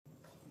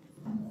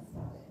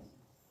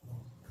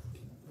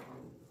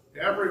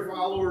Every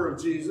follower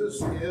of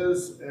Jesus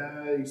is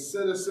a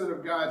citizen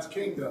of God's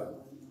kingdom,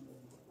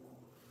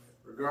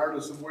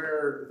 regardless of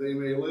where they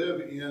may live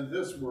in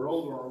this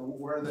world or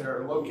where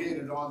they're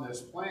located on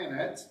this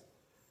planet.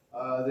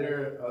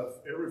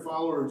 Every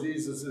follower of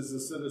Jesus is a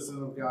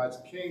citizen of God's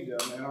kingdom,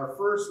 and our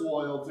first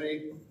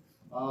loyalty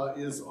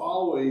is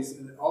always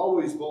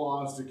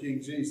belongs to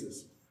King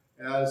Jesus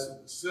as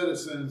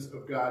citizens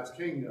of God's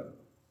kingdom.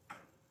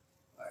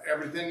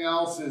 Everything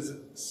else is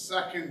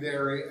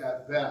secondary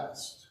at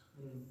best.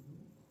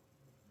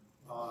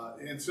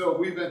 And so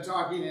we've been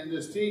talking in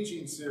this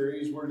teaching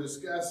series, we're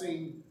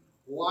discussing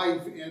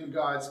life in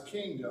God's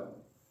kingdom.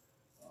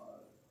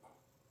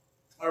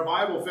 Our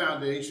Bible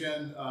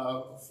foundation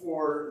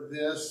for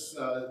this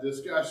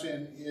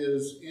discussion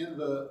is in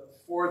the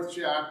 4th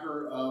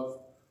chapter of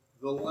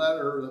the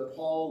letter that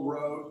Paul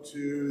wrote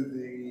to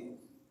the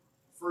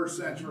first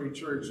century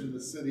church in the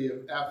city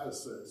of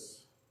Ephesus.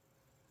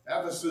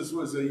 Ephesus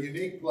was a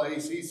unique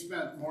place. He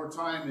spent more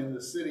time in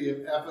the city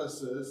of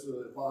Ephesus,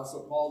 the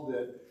Apostle Paul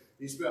did.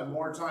 He spent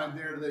more time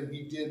there than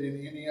he did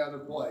in any other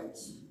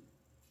place.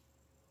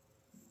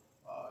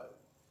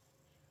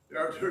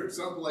 There are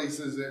some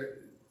places that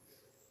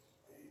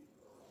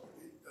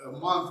a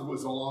month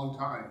was a long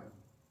time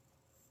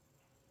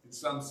in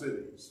some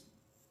cities.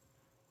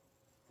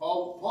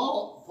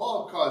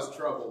 Paul caused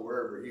trouble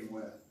wherever he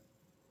went.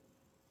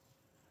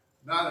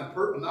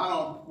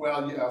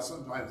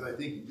 Sometimes I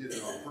think he did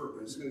it on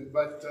purpose,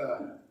 but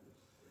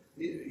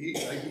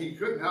he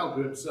couldn't help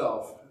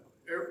himself.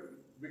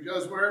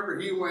 Because wherever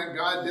he went,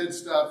 God did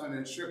stuff and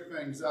it shook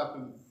things up,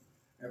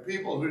 and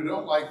people who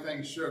don't like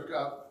things shook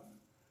up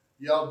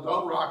yelled,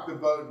 "Don't rock the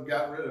boat," and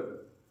got rid of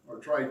it, or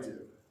tried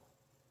to.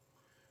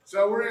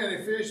 So we're in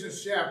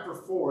Ephesians chapter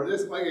 4.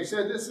 This, like I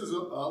said, this is a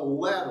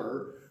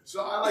letter.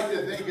 So I like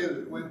to think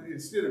of when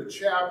instead of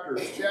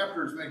chapters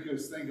make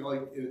us think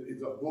like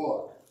it's a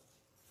book.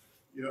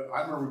 You know,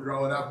 I remember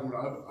growing up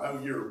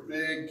when you're a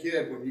big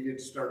kid when you get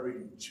to start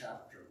reading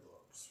chapter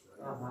books.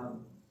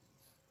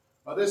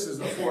 Right? This is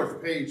the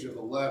 4th page of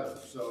the letter,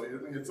 so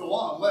it's a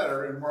long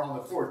letter, and we're on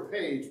the 4th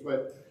page,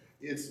 but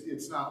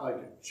it's not like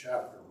a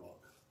chapter book.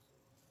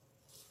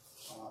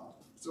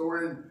 So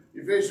we're in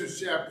Ephesians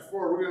chapter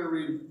 4. We're going to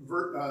read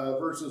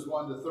verses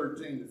 1 to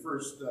 13, the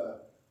first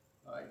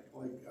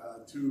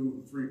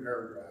 2-3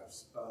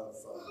 paragraphs of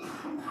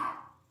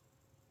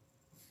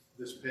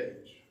this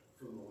page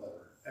from the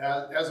letter.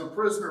 As a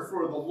prisoner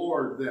for the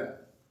Lord, then,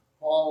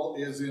 Paul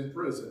is in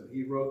prison.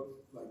 He wrote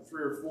like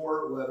 3 or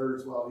 4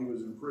 letters while he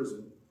was in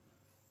prison.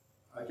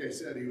 Like I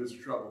said, he was a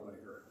troublemaker.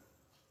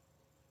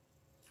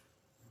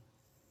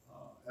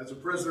 As a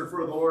prisoner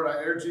for the Lord, I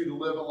urge you to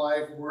live a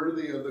life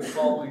worthy of the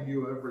calling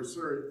you have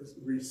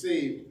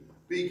received.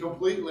 Be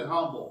completely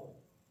humble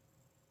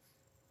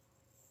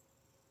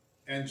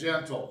and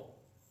gentle.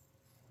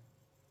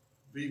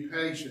 Be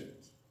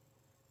patient,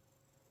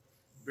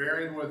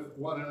 bearing with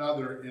one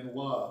another in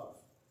love.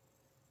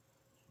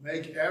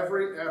 Make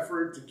every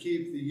effort to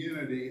keep the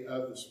unity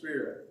of the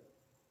Spirit.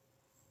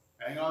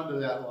 Hang on to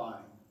that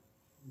line.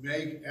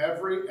 Make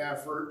every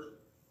effort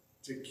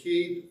to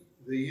keep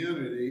the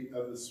unity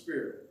of the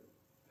Spirit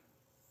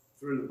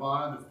through the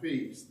bond of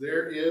peace.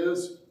 There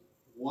is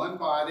one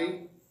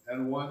body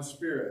and one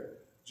Spirit,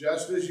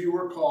 just as you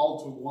were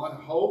called to one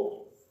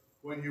hope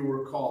when you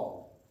were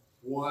called.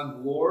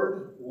 One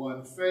Lord,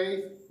 one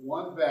faith,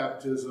 one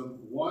baptism,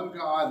 one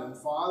God and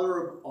Father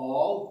of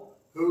all,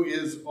 who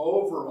is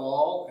over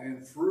all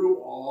and through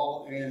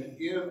all and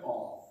in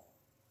all.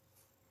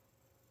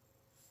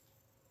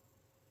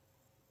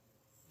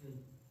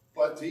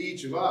 But to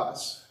each of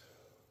us,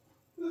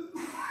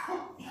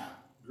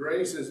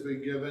 grace has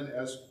been given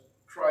as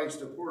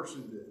Christ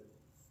apportioned it.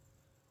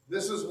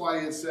 This is why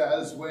it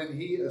says, when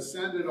he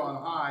ascended on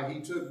high,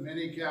 he took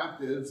many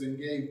captives and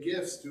gave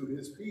gifts to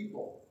his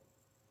people.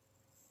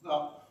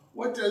 Now,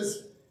 what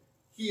does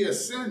he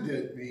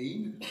ascended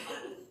mean?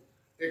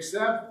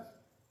 Except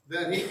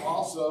that he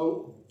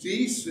also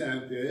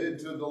descended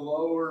to the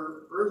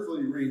lower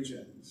earthly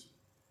regions.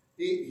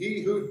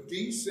 He who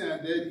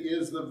descended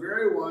is the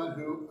very one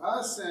who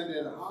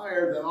ascended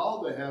higher than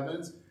all the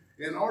heavens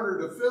in order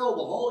to fill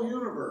the whole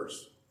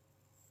universe.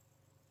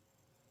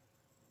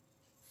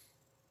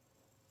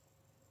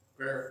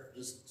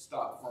 Just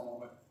stop for a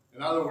moment.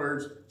 In other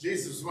words,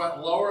 Jesus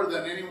went lower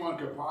than anyone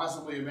could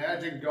possibly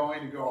imagine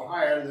going to go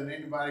higher than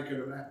anybody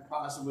could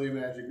possibly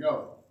imagine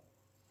going.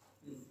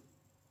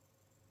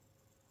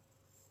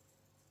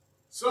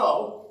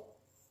 So,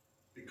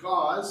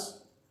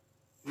 because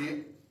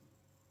he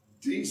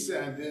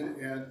descended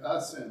and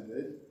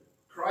ascended,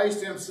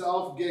 Christ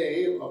himself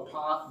gave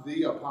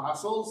the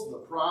apostles, the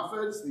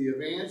prophets, the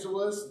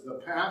evangelists,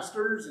 the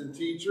pastors and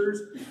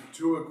teachers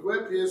to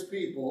equip his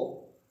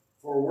people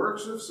for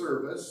works of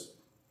service,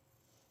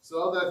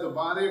 so that the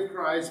body of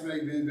Christ may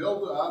be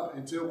built up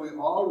until we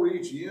all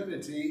reach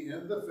unity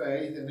in the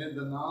faith and in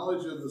the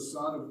knowledge of the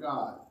Son of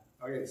God.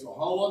 Okay, so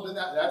hold on to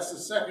that. That's the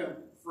second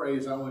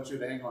phrase I want you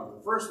to hang on to.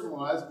 The first one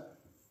was,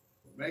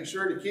 make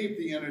sure to keep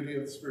the unity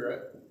of the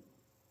Spirit.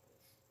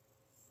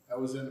 That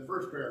was in the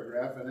first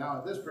paragraph. And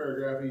now in this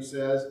paragraph, he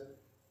says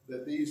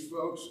that these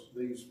folks,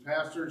 these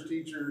pastors,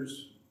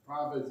 teachers,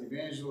 prophets,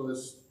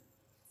 evangelists,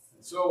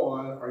 and so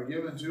on, are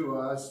given to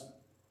us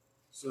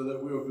so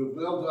that we will be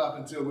built up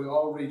until we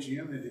all reach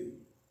unity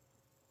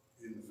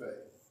in the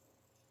faith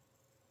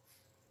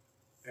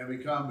and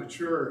become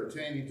mature,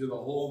 attaining to the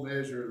whole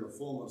measure of the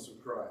fullness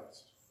of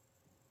Christ.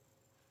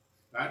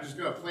 Now, I'm just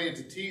going to plant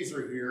a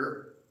teaser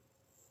here.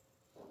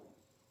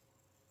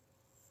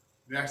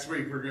 Next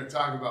week, we're going to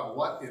talk about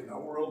what in the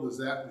world does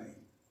that mean.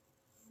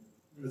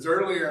 Because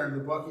earlier in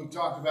the book, he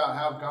talked about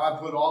how God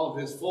put all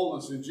of his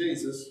fullness in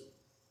Jesus.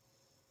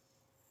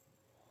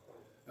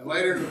 And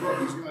later in the book,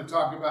 he's going to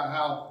talk about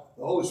how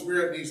the Holy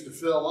Spirit needs to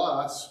fill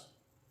us.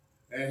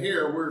 And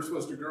here, we're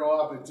supposed to grow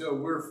up until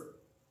we're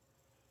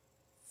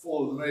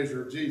full of the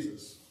measure of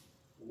Jesus.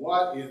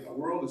 What in the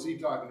world is he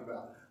talking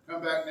about?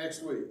 Come back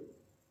next week.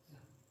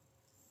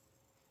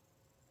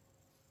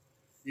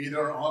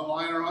 Either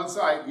online or on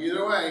site.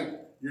 Either way,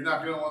 you're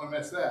not going to want to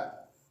miss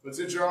that. But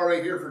since you're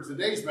already here for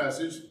today's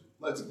message,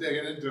 let's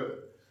dig into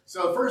it.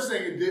 So the first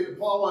thing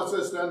Paul wants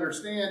us to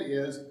understand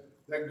is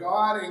that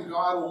God and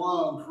God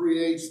alone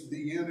creates the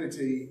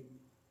unity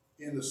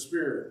in the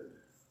Spirit.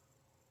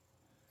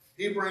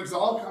 He brings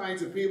all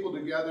kinds of people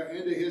together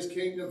into his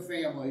kingdom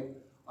family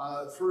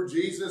through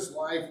Jesus'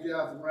 life,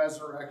 death, and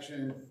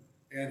resurrection,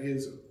 and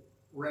his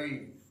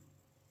reign.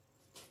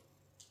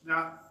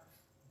 Now,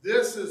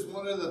 this is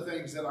one of the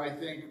things that I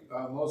think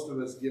most of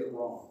us get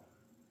wrong.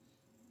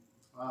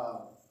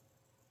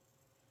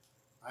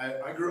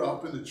 I grew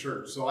up in the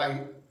church, so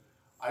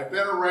I've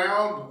been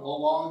around a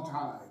long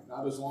time,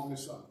 not as long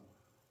as some.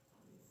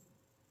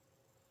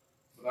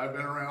 But I've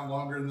been around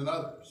longer than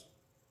others.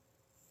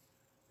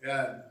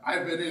 And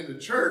I've been in the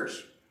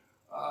church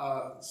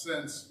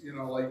since,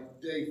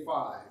 like day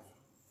 5,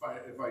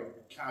 if I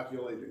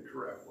calculated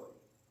correctly.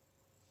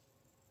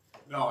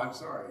 No, I'm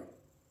sorry.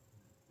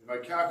 If I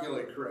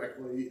calculate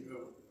correctly,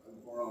 I'm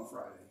born on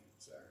Friday,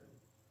 Saturday,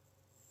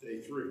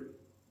 day 3.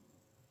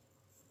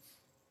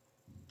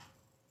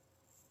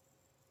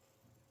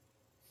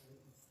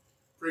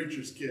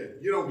 Preacher's kid.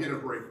 You don't get a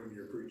break when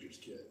you're a preacher's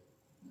kid.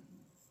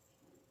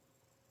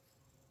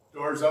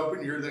 Doors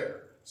open, you're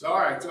there. So, all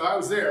right, so I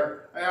was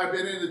there. I've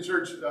been in the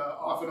church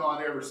off and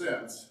on ever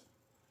since.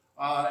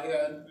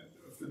 And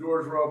if the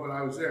doors were open,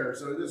 I was there.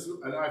 So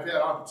and I've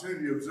had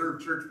opportunity to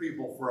observe church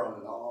people for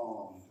a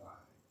long time.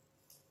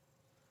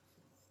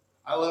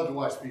 I love to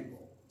watch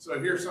people. So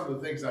here's some of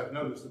the things I've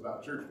noticed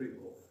about church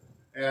people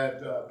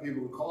and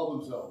people who call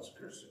themselves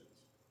Christians.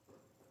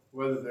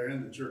 Whether they're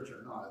in the church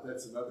or not,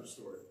 that's another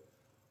story.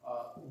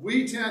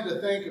 We tend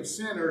to think of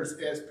sinners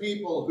as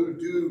people who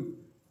do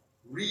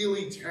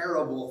really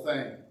terrible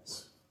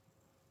things.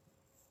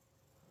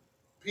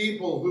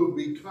 People who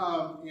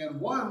become, in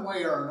one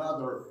way or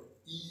another,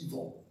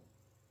 evil.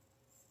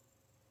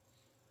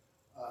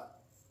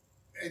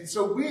 And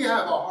so we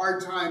have a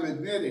hard time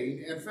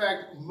admitting, in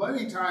fact,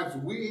 many times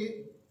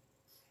we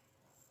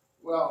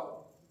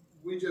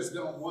just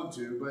don't want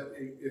to, but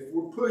if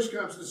push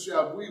comes to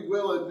shove, we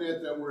will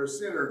admit that we're a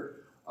sinner,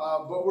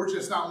 but we're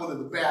just not one of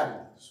the bad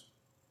ones.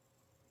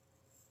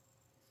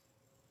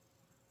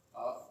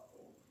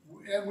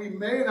 And we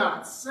may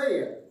not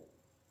say it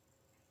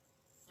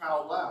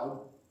out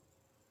loud,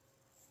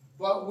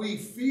 but we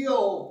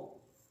feel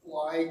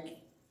like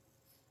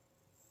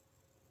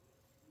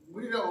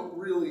we don't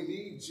really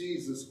need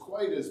Jesus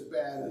quite as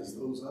bad as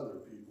those other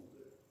people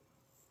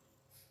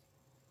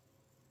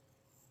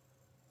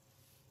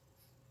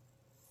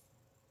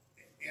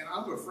do. And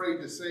I'm afraid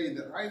to say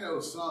that I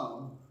know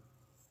some,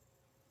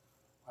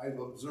 I've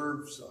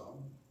observed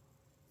some,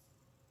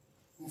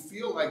 who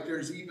feel like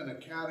there's even a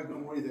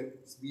category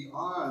that's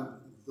beyond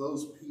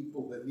those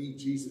people that need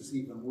Jesus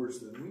even worse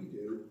than we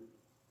do.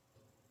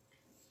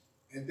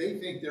 And they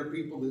think they're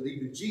people that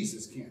even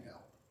Jesus can't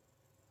help.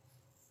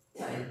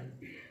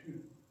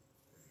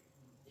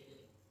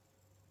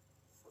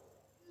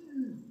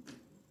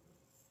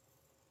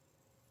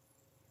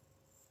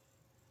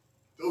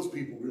 Those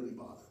people really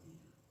bother me.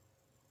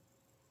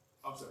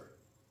 I'm sorry.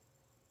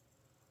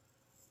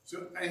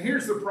 So, and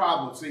here's the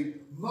problem. See,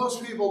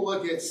 most people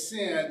look at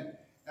sin,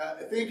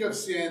 think of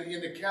sin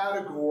in the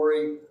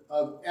category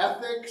of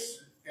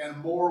ethics and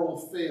moral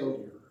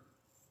failure.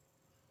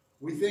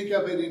 We think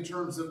of it in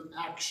terms of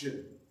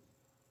action.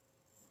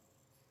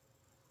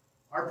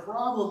 Our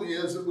problem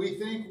is that we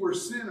think we're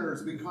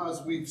sinners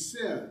because we've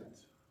sinned.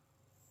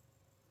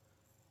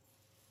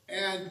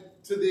 And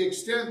to the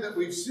extent that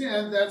we've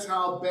sinned, that's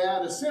how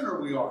bad a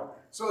sinner we are.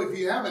 So if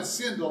you haven't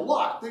sinned a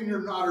lot, then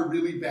you're not a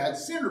really bad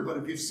sinner. But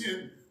if you've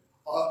sinned,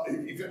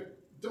 if you've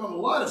done a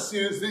lot of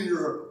sins, then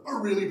you're a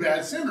really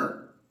bad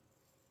sinner.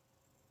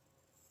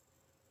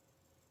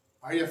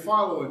 Are you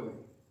following me?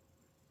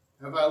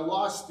 Have I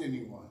lost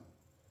anyone?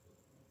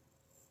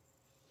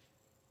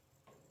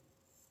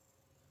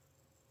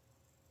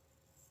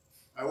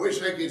 I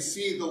wish I could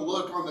see the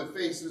look on the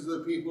faces of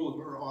the people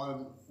who are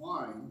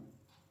online.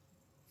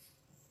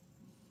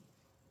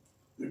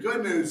 The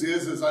good news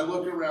is I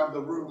look around the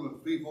room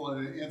of people,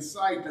 and in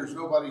sight, there's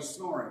nobody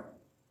snoring.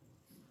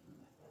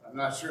 I'm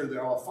not sure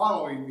they're all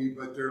following me,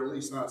 but they're at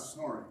least not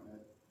snoring,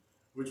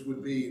 which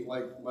would be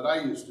like what I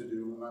used to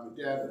do when my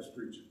dad was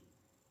preaching.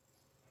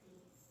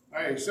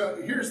 All right,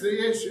 so here's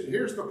the issue.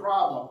 Here's the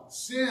problem.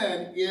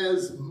 Sin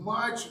is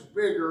much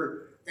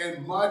bigger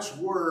and much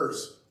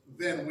worse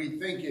than we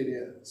think it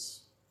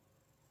is.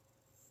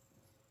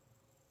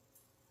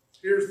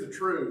 Here's the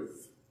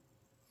truth.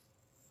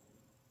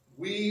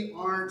 We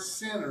aren't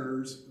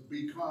sinners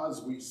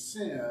because we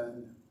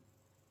sin.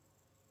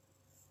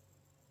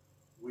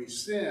 We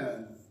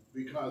sin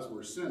because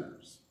we're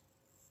sinners.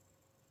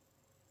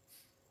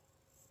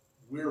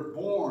 We're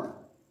born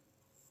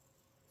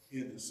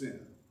into sin.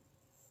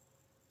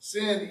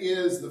 Sin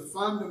is the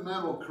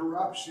fundamental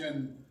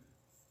corruption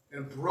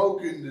and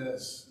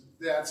brokenness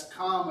that's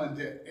common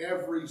to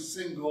every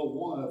single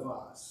one of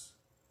us.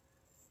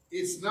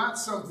 It's not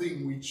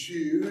something we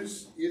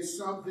choose. It's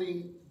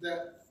something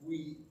that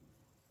we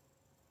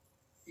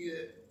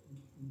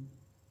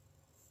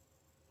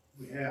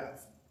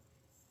have.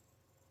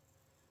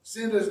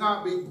 Sin does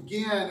not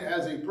begin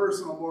as a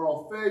personal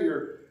moral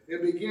failure.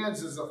 It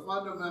begins as a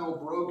fundamental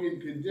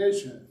broken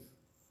condition,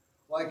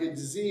 like a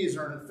disease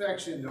or an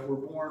infection that we're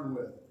born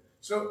with.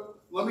 So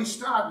let me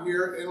stop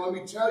here and let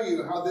me tell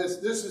you how this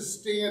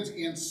stands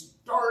in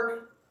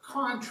stark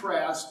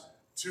contrast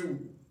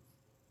to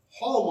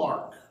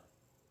Hallmark.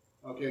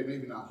 Okay,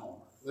 maybe not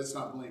Hallmark. Let's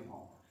not blame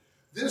Hallmark.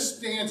 This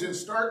stands in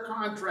stark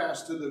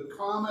contrast to the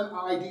common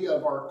idea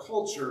of our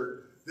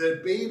culture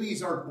that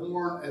babies are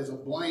born as a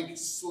blank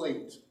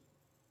slate.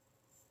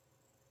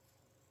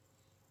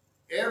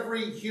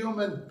 Every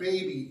human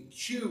baby,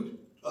 cute,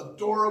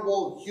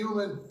 adorable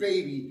human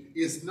baby,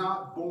 is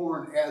not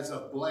born as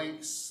a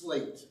blank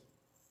slate.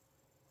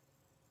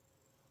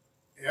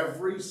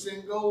 Every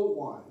single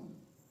one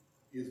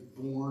is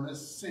born a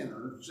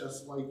sinner,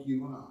 just like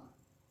you and I.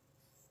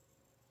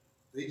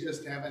 They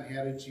just haven't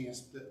had a chance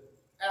to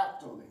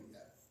act on it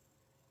yet.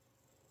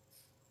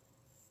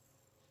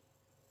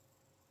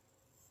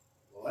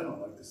 Well, I don't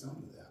like the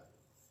sound of that.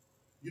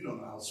 You don't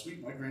know how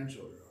sweet my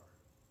grandchildren are.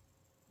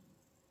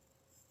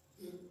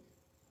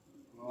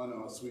 Well, I know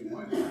how sweet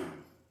mine are.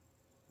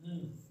 I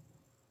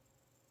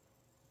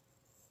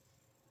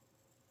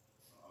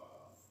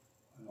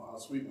know how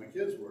sweet my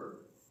kids were.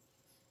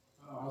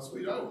 I know how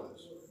sweet I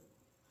was.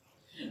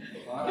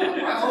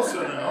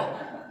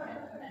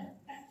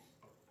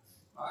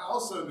 I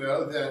also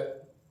know that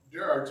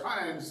there are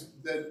times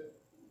that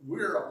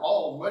we're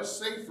all much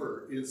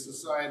safer in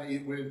society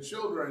when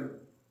children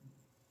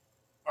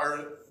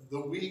are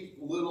the weak,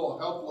 little,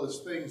 helpless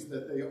things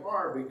that they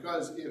are,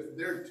 because if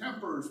their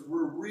tempers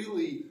were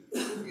really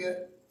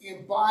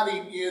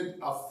embodied in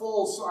a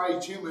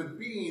full-size human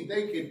being,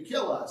 they could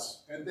kill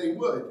us, and they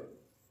would.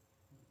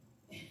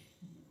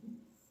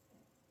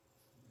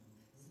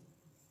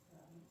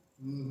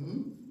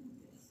 Mm-hmm.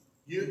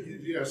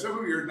 Some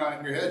of you are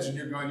nodding your heads and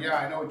you're going, yeah,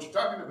 I know what you're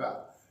talking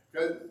about.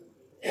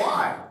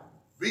 Why?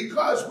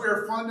 Because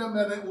we're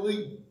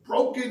fundamentally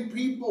broken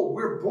people.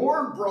 We're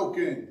born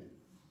broken.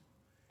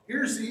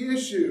 Here's the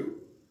issue.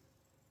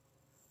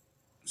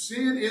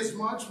 Sin is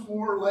much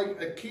more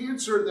like a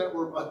cancer that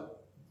we're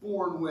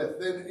born with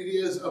than it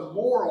is a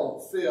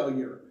moral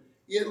failure.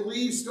 It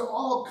leads to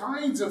all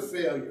kinds of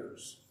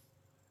failures.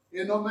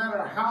 And no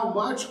matter how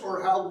much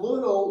or how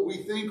little we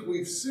think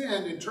we've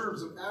sinned in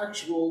terms of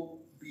actual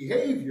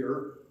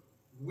behavior,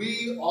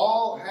 we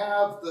all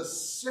have the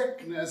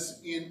sickness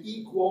in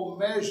equal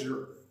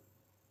measure.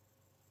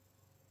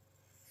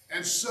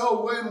 And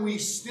so when we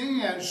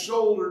stand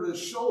shoulder to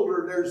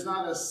shoulder, there's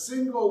not a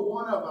single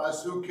one of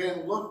us who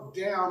can look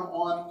down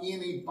on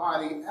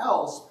anybody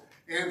else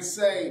and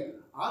say,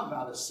 I'm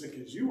not as sick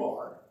as you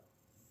are.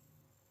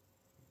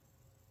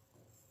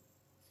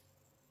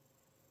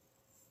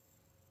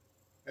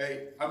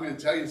 Hey, I'm going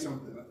to tell you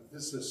something.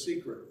 This is a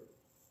secret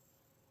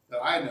that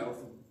I know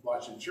from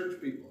watching church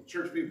people.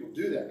 Church people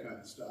do that kind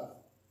of stuff.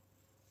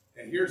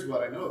 And here's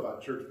what I know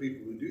about church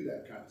people who do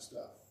that kind of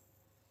stuff.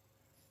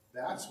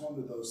 That's one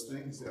of those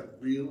things that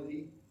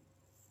really,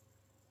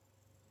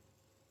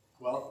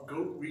 well,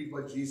 go read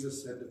what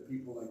Jesus said to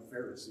people like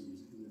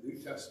Pharisees in the New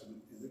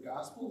Testament, in the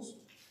Gospels.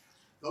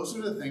 Those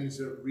are the things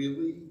that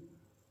really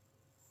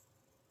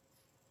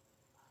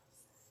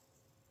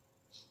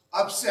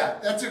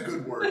upset. That's a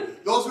good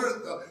word. Those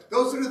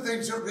are the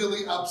things that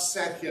really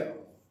upset him,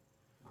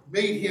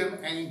 made him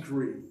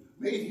angry,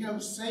 made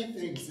him say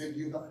things that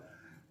you thought,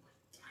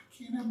 I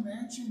can't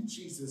imagine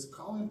Jesus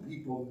calling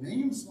people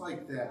names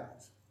like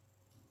that.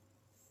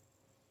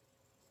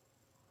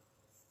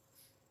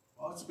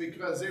 Well, it's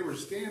because they were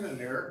standing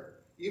there,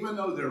 even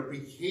though their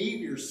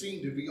behavior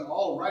seemed to be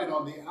all right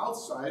on the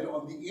outside,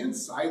 on the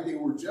inside, they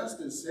were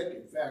just as sick,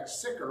 in fact,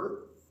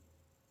 sicker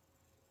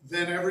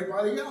than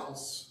everybody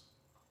else.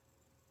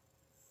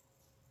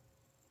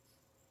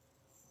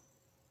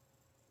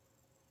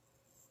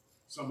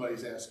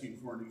 Somebody's asking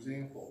for an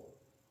example.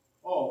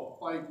 Oh,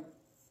 like,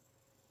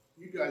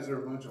 you guys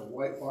are a bunch of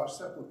whitewashed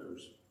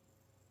sepulchres.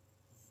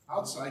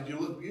 Outside you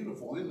look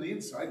beautiful. In the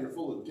inside you're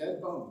full of dead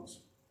bones.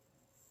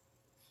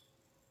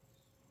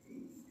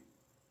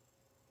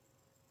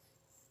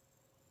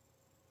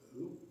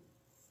 Ooh.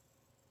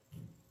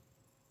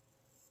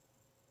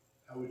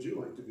 How would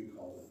you like to be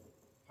called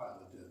a pile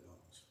of dead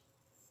bones?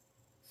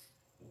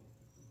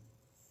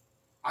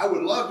 I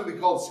would love to be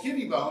called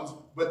skinny bones,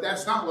 but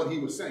that's not what he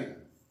was saying.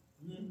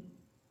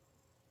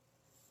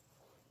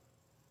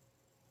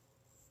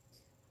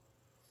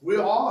 We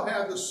all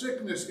have the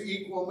sickness to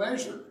equal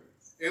measure,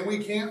 and we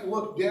can't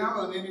look down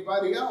on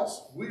anybody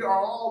else. We are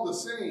all the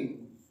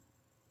same.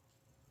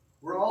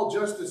 We're all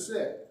just as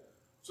sick.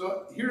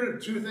 So here are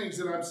two things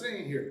that I'm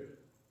saying here.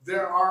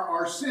 There are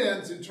our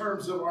sins in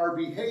terms of our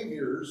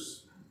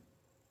behaviors,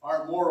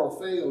 our moral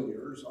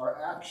failures, our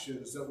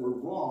actions that were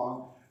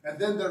wrong, and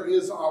then there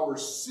is our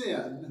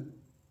sin.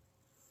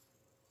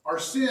 Our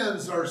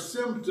sins are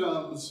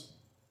symptoms.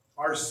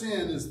 Our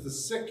sin is the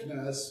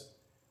sickness.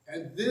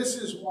 And this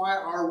is why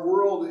our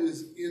world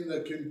is in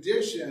the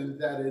condition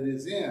that it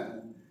is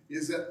in,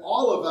 is that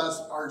all of us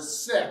are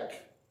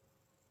sick.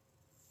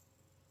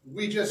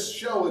 We just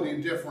show it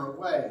in different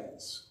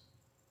ways.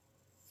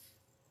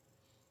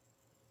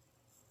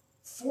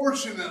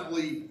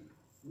 Fortunately,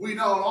 we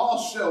don't all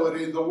show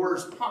it in the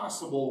worst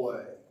possible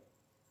way.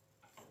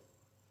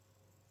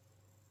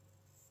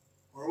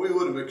 Or we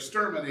would have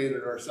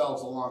exterminated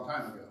ourselves a long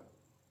time ago.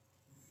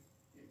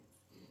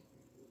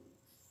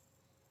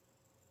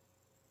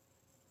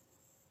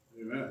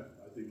 Amen.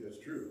 I think that's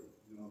true.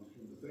 You know,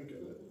 come to think of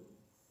it.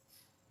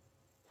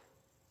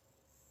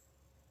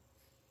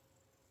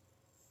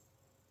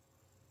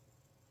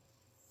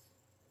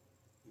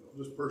 You know,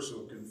 just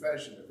personal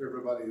confession. If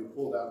everybody who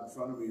pulled out in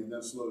front of me and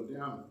then slowed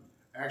down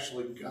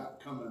actually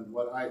got coming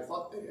what I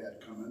thought they had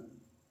coming,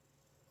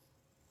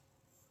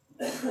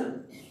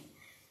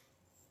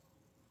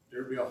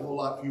 there'd be a whole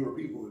lot fewer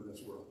people in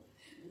this world.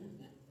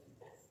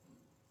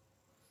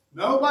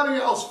 Nobody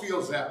else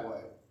feels that way.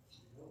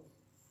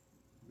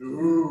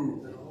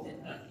 No,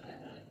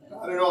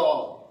 not at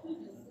all.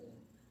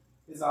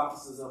 His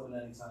office is open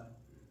anytime.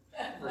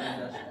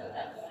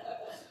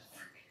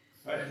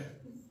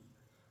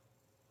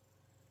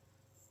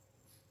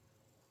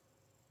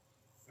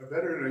 I'm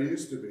better than I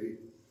used to be.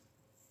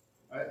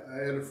 I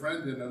had a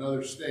friend in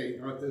another state,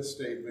 not this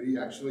state, but he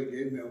actually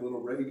gave me a little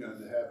ray gun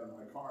to have in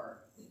my car.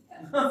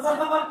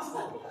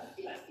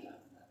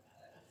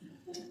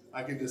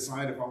 I could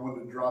decide if I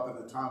wanted to drop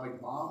an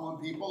atomic bomb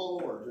on people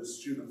or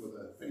just shoot them with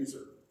a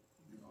phaser.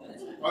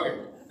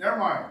 Okay, never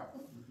mind.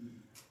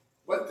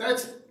 But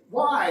that's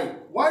why.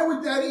 Why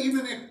would that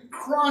even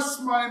cross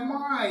my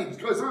mind?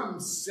 Because I'm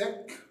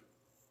sick.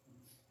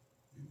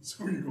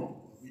 So you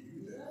go,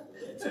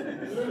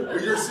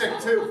 well, you're sick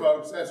too,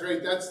 folks. That's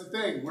right. That's the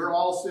thing. We're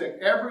all sick.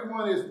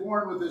 Everyone is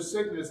born with this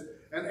sickness,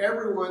 and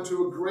everyone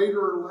to a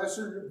greater or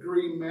lesser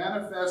degree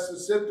manifests the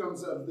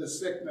symptoms of this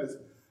sickness.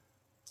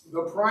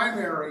 The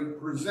primary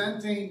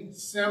presenting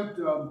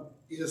symptom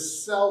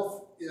is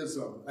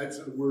selfism. That's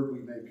a word we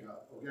make up.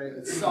 Okay?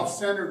 It's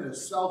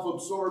self-centeredness,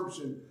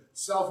 self-absorption,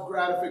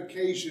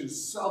 self-gratification,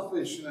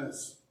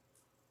 selfishness.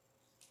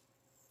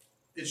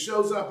 It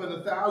shows up in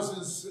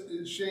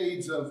 1,000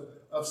 shades of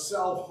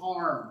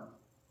self-harm,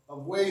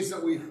 of ways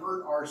that we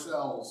hurt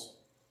ourselves.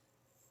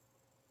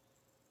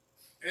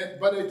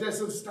 But it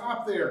doesn't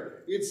stop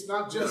there. It's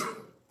not just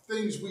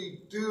things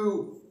we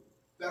do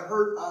that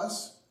hurt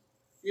us.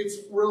 It's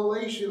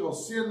relational.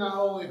 Sin not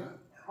only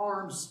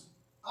harms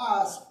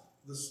us,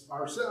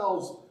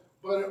 ourselves,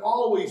 but it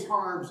always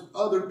harms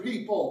other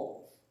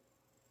people.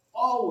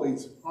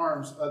 Always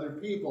harms other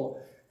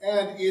people.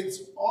 And it's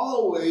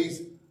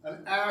always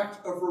an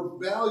act of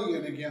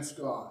rebellion against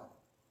God.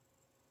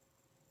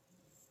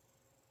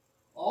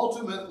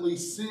 Ultimately,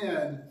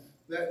 sin,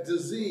 that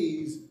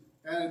disease,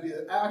 and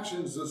the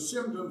actions, the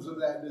symptoms of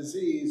that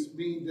disease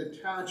mean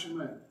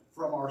detachment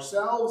from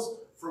ourselves,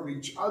 from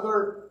each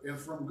other, and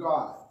from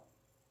God.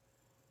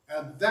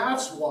 And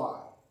that's why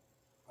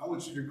I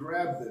want you to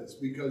grab this,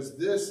 because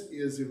this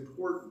is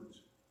important.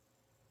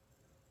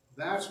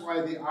 That's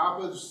why the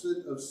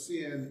opposite of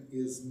sin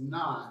is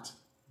not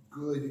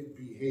good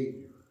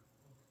behavior.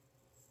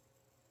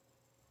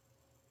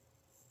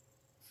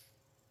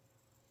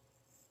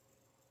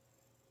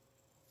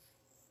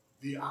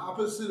 The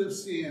opposite of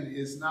sin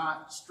is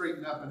not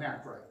straighten up and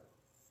act right.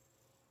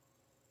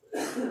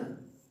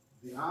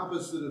 The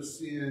opposite of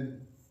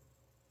sin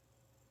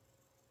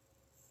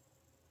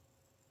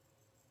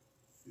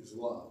is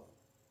love.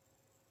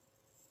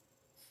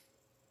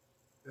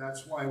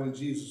 That's why when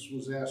Jesus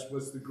was asked,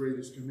 what's the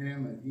greatest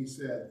commandment? He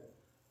said,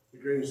 the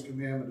greatest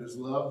commandment is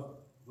love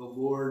the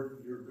Lord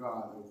your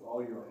God with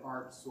all your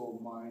heart, soul,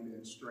 mind,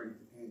 and strength,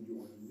 and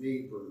your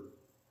neighbor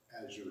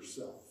as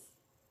yourself.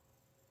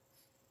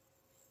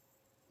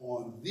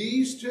 On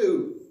these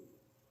two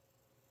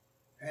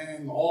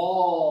hang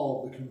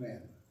all the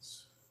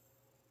commandments.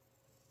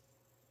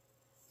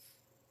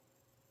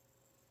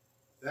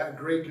 That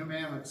great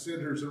commandment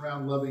centers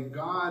around loving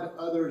God,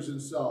 others,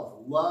 and self.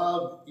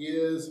 Love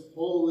is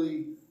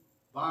holy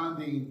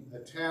bonding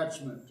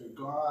attachment to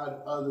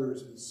God,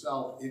 others, and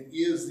self. It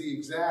is the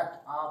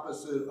exact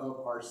opposite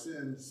of our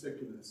sin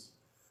sickness.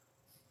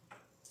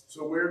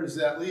 So where does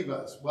that leave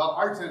us? Well,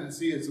 our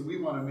tendency is that we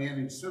want to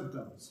manage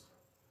symptoms.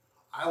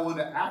 I want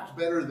to act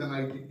better than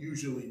I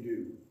usually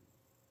do.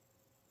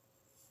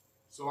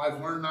 So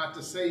I've learned not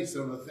to say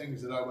some of the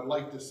things that I would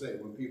like to say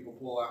when people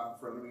pull out in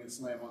front of me and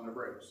slam on their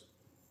brakes.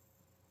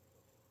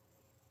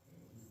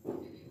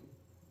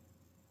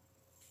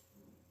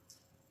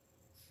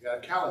 I got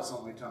a callus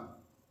on my tongue,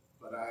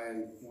 but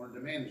I learned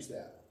to manage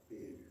that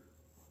behavior.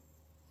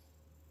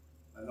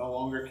 I no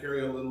longer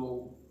carry a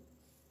little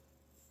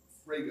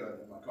spray gun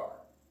in my car,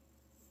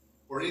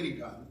 or any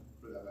gun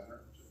for that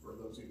matter, just for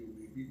those of you who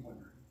may be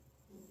wondering.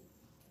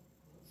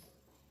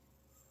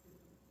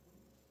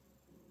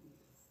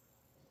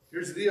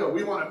 Here's the deal.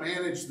 We want to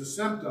manage the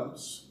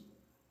symptoms,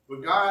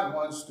 but God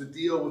wants to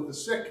deal with the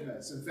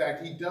sickness. In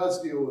fact, he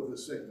does deal with the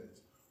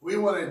sickness. We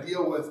want to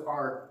deal with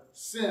our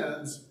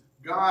sins.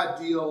 God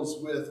deals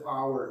with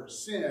our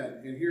sin,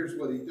 and here's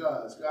what he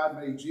does. God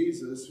made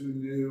Jesus, who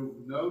knew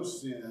no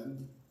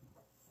sin,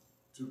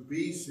 to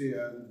be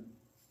sin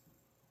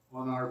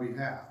on our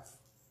behalf,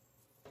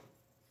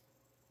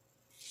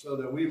 so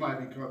that we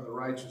might become the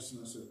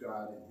righteousness of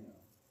God in him.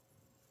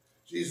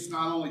 Jesus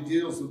not only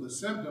deals with the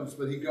symptoms,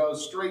 but he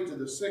goes straight to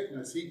the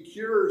sickness. He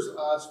cures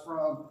us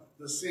from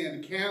the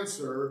sin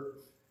cancer.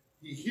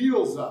 He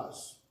heals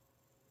us.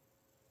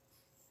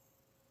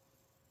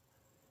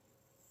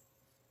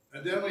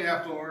 And then we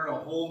have to learn a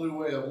whole new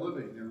way of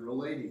living and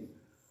relating.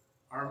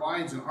 Our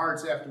minds and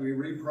hearts have to be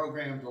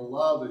reprogrammed to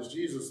love as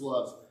Jesus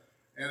loves.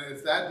 And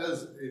if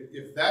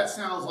that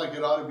sounds like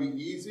it ought to be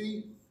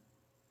easy,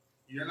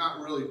 you're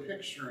not really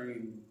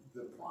picturing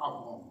the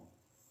problem.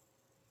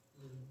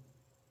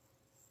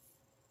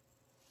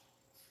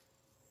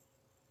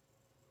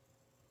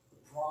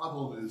 The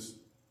problem is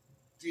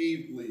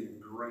deeply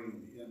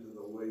ingrained into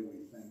the way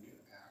we think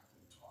and act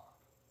and talk.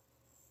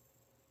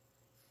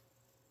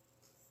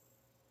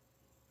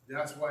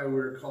 That's why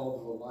we're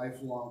called to a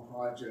lifelong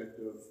project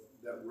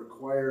that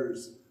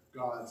requires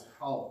God's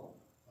help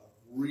of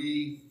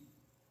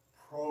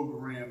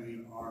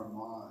reprogramming our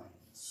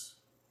minds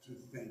to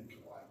think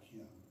like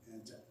him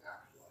and to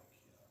act like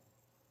him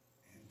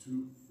and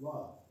to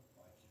love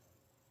like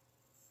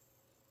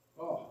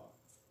him. Oh,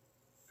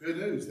 good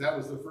news. That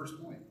was the first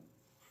point.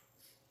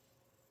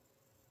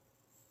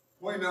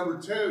 Point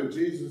number 2,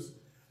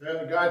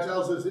 God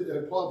tells us,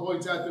 Paul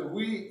points out that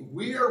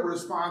we are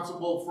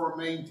responsible for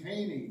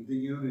maintaining the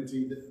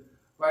unity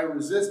by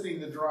resisting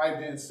the drive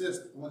to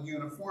insist on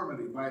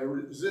uniformity, by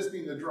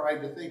resisting the drive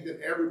to think that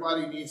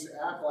everybody needs to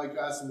act like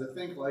us and to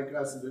think like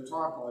us and to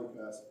talk like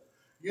us.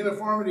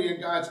 Uniformity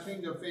in God's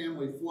kingdom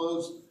family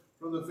flows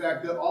from the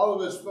fact that all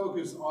of us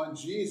focus on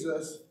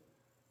Jesus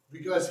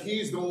because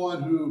he's the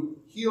one who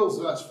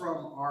heals us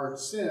from our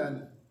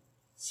sin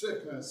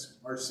sickness,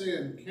 our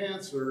sin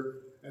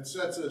cancer, and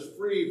sets us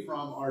free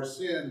from our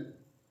sin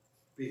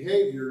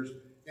behaviors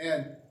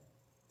and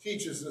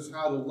teaches us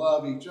how to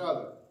love each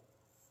other.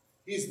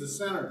 He's the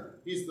center.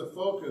 He's the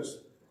focus.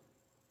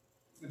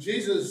 And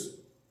Jesus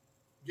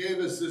gave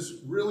us this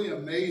really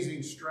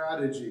amazing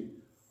strategy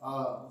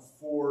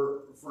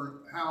for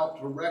how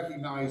to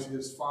recognize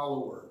his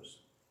followers.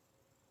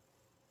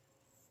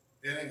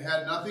 And it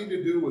had nothing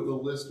to do with a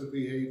list of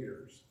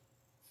behaviors.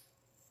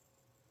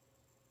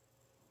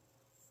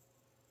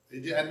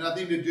 It had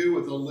nothing to do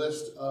with a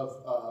list of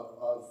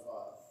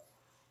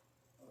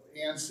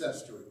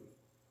ancestry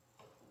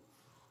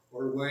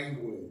or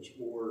language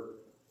or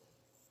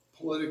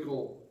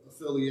political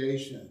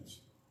affiliations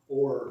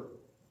or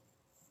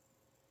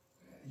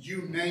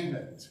you name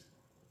it.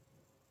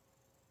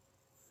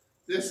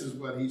 This is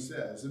what he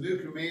says. A new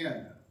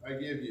command I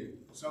give you.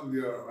 Some of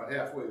you are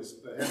halfway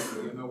ahead of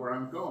me. You know where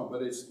I'm going,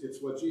 but it's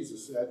what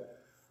Jesus said.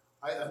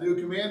 A new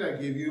command I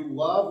give you,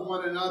 love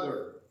one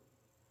another.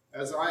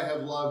 As I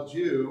have loved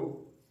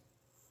you,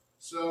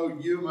 so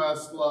you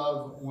must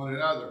love one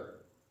another.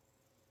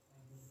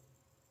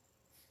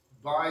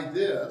 By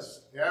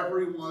this,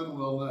 everyone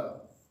will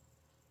know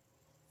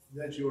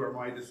that you are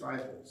my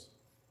disciples,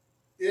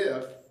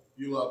 if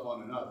you love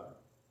one another.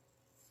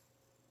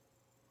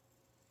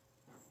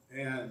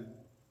 And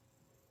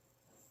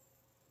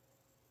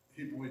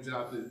he points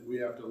out that we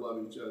have to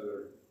love each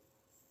other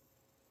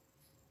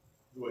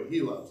the way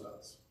he loves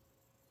us.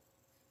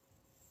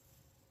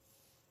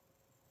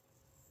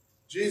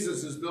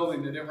 Jesus is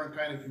building a different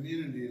kind of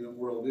community in the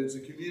world. It's a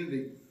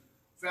community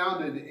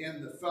founded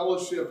in the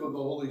fellowship of the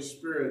Holy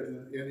Spirit.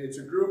 And it's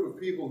a group of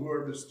people who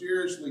are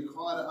mysteriously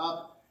caught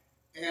up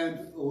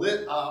and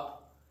lit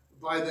up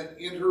by the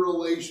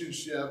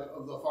interrelationship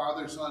of the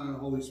Father, Son, and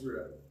Holy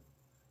Spirit.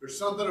 There's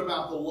something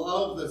about the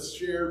love that's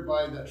shared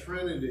by the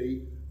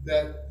Trinity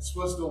that's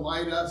supposed to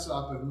light us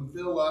up and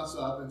fill us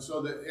up, and so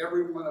that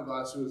every one of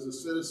us who is a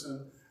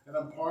citizen and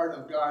a part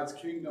of God's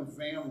kingdom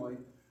family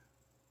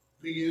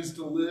begins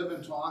to live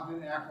and talk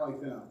and act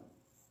like them.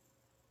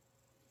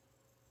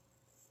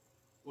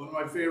 One of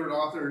my favorite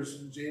authors,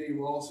 J.D.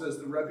 Wall, says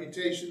the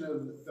reputation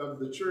of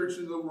the church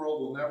in the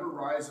world will never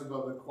rise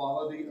above the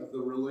quality of the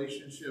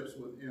relationships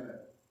within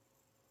it.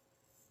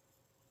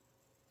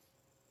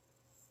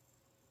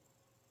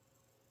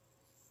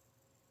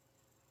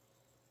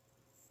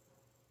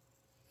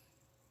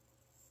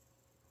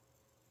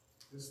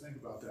 Just think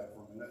about that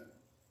for a minute.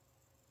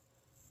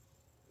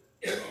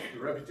 The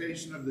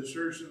reputation of the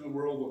church in the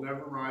world will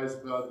never rise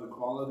above the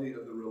quality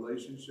of the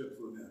relationships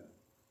within it.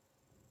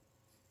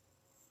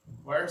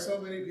 Why are so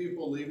many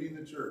people leaving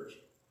the church?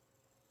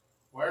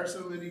 Why are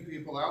so many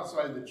people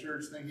outside the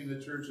church thinking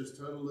the church is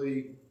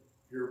totally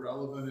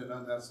irrelevant and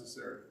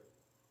unnecessary?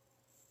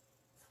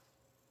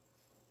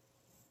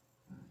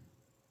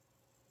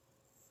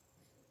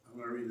 I'm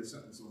going to read the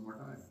sentence one more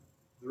time.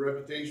 The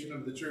reputation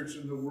of the church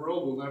in the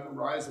world will never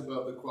rise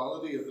above the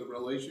quality of the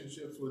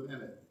relationships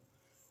within it.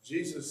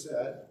 Jesus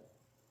said,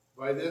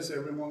 "By this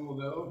everyone will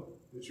know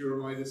that you are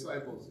my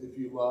disciples, if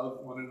you love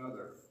one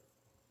another."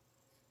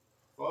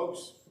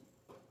 Folks,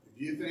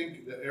 if you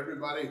think that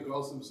everybody who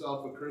calls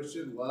himself a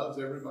Christian loves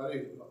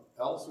everybody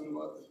else who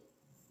loves,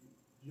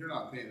 you're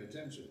not paying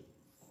attention.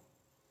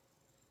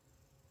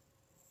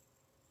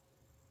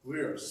 We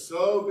are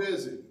so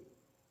busy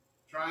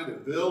trying to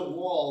build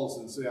walls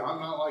and say,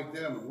 I'm not like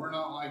them, and we're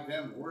not like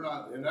them, and we're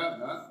not, and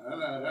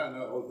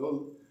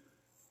no.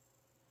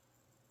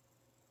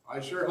 I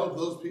sure hope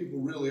those people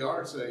really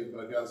are saved,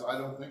 because I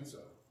don't think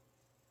so.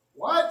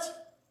 What?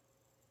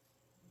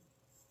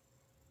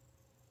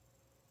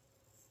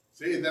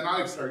 See, then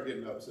I start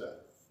getting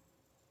upset.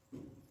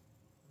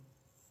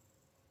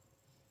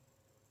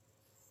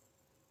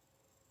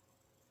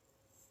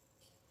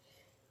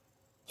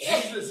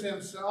 Jesus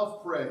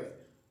himself prayed.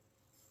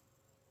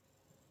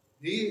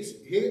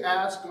 He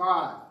asked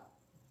God.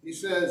 He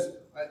says,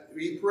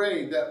 he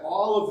prayed that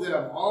all of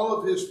them, all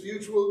of his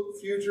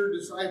future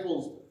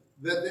disciples,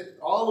 that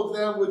all of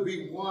them would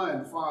be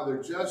one,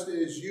 Father, just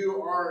as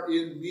you are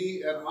in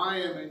me and I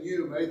am in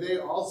you. May they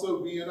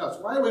also be in us.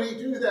 Why would he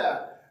do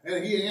that?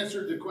 And he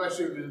answered the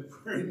question in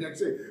prayer next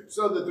day,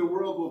 so that the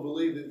world will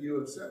believe that you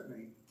have sent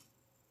me.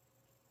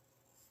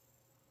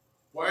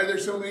 Why are there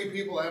so many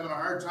people having a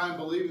hard time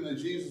believing that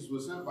Jesus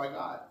was sent by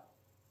God?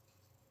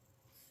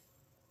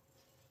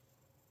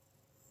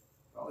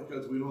 Probably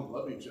because we don't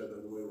love each other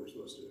the way we're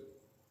supposed to.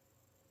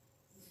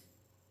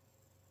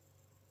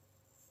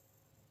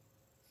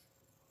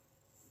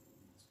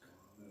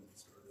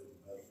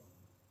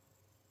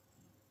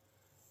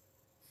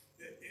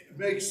 It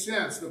makes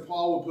sense that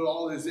Paul will put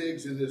all his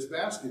eggs in this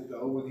basket,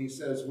 though, when he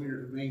says we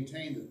are to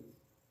maintain the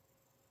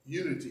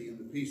unity and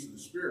the peace of the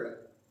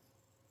Spirit.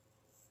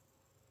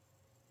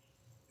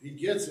 He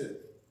gets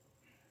it.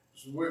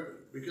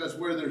 Because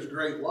where there's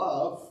great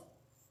love,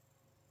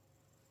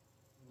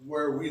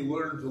 where we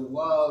learn to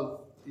love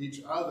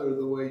each other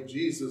the way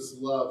Jesus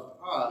loved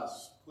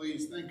us,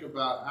 please think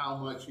about how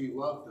much he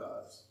loved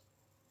us.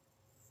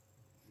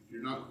 If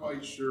you're not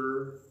quite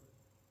sure,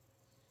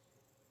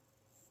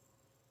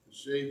 the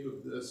shape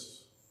of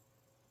this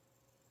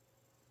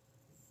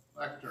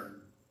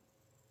lectern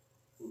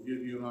will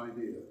give you an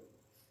idea.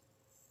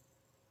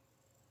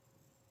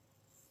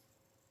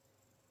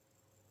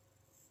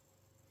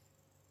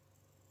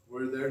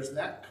 Where there's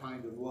that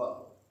kind of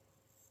love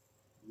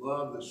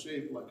that's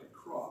shaped like a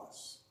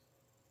cross,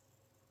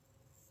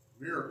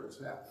 miracles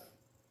happen.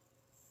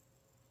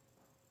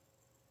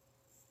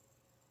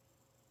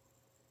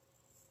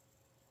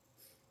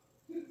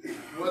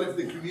 What if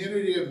the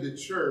community of the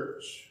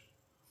church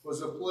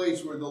was a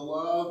place where the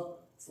love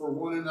for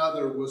one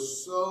another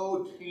was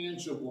so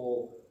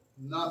tangible,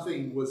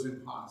 nothing was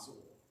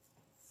impossible?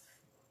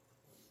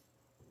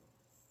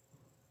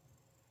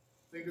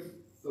 Think of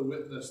the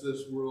witness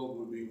this world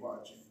would be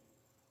watching.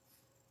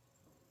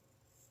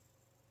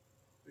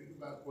 Think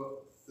about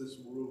what this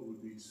world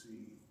would be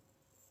seeing.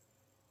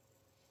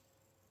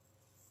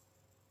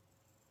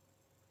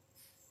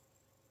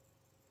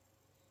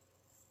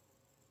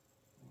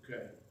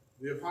 Okay,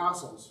 the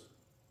apostles.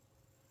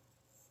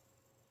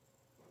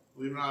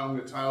 Believe it or not, I'm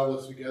going to tie all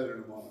this together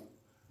in a moment.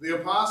 The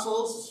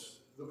apostles,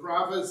 the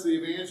prophets, the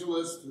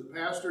evangelists, the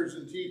pastors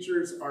and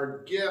teachers are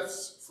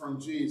gifts from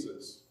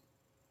Jesus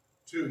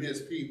to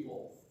his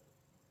people,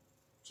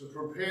 to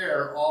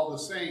prepare all the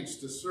saints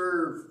to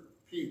serve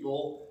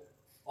people,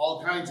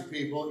 all kinds of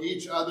people,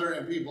 each other,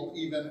 and people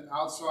even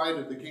outside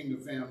of the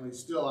kingdom family,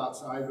 still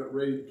outside but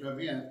ready to come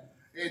in,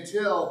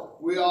 until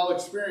we all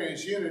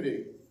experience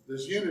unity,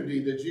 this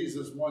unity that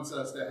Jesus wants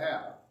us to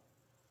have.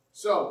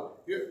 So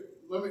here,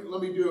 let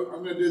me do it.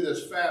 I'm going to do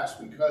this fast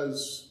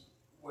because,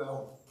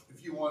 well,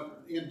 if you want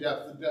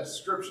in-depth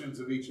descriptions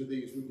of each of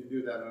these, we can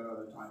do that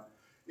another time.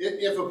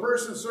 If a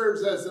person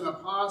serves as an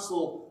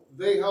apostle,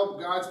 they help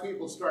God's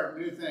people start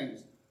new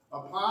things.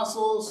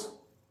 Apostles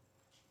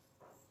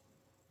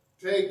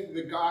take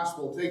the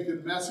gospel, take the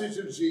message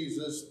of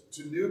Jesus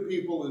to new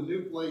people in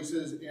new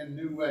places in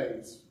new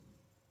ways.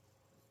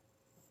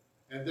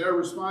 And their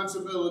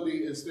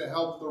responsibility is to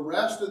help the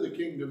rest of the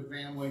kingdom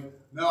family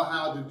know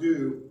how to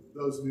do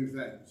those new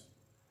things.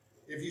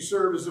 If you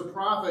serve as a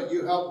prophet,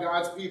 you help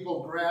God's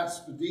people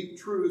grasp the deep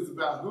truth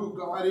about who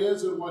God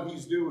is and what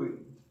he's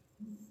doing.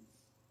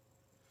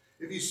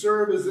 If you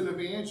serve as an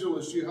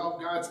evangelist, you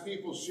help God's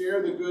people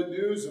share the good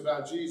news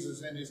about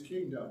Jesus and his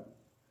kingdom.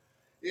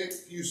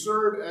 If you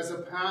serve as a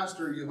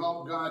pastor, you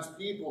help God's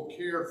people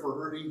care for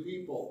hurting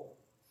people.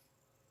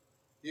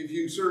 If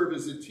you serve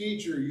as a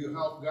teacher, you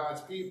help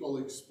God's people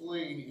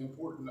explain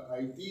important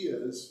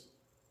ideas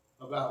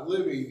about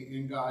living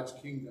in God's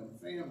kingdom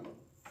family.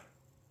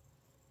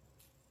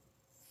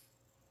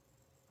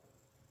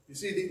 You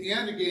see, the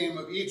end game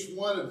of each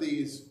one of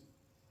these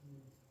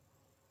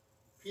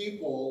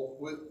people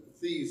with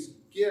these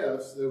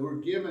gifts that were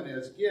given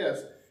as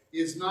gifts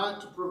is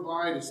not to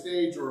provide a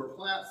stage or a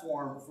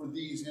platform for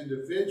these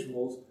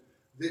individuals.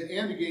 The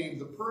end game,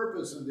 the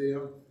purpose of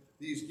them,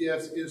 these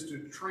gifts, is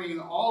to train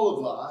all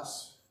of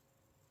us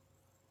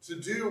to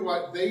do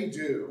what they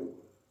do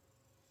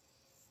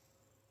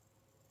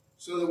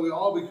so that we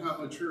all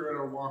become mature in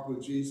our walk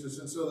with Jesus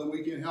and so that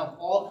we can help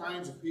all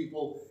kinds of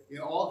people in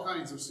all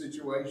kinds of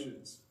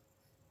situations.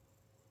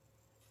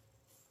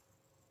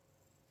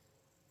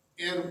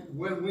 And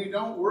when we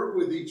don't work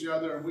with each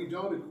other and we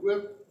don't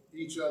equip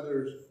each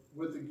other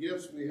with the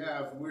gifts we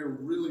have, we're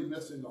really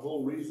missing the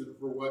whole reason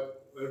for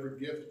whatever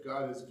gift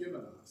God has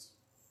given us.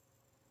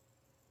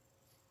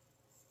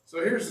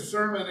 So here's the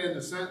sermon in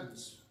the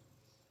sentence.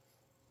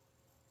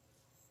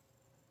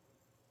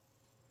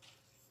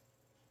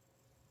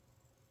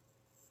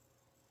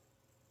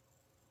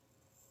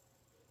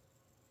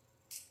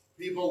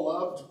 People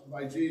loved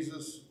by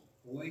Jesus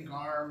link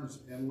arms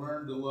and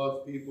learn to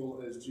love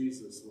people as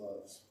Jesus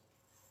loves.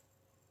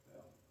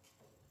 Yeah.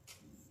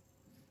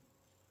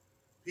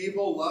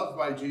 People loved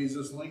by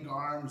Jesus link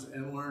arms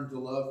and learn to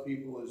love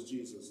people as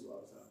Jesus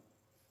loves them.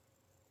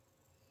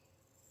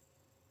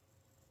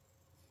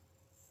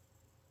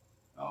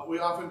 We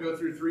often go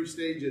through 3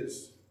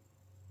 stages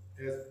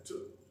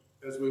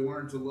as we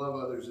learn to love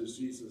others as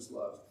Jesus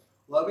loves.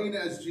 Loving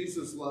as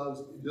Jesus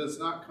loves does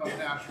not come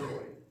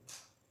naturally,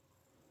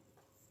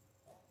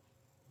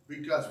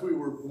 because we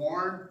were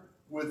born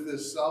with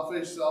this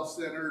selfish,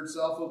 self-centered,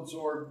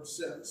 self-absorbed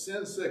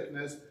sin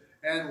sickness,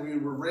 and we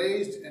were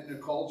raised in the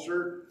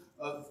culture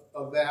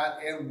of that,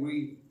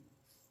 and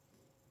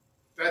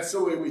that's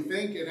the way we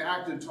think and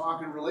act and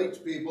talk and relate to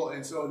people,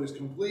 and so it is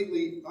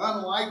completely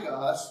unlike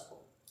us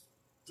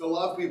to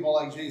love people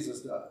like Jesus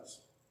does.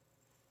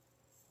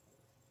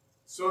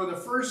 So in the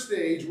first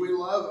stage, we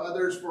love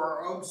others for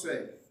our own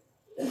sake.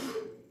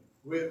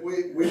 We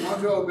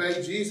want to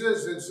obey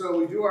Jesus, and so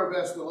we do our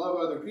best to love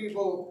other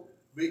people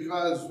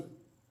because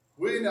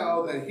we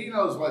know that he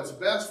knows what's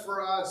best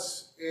for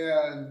us,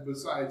 and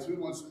besides, who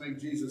wants to make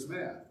Jesus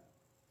mad?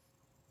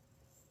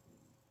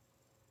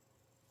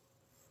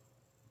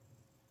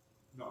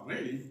 Not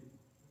me.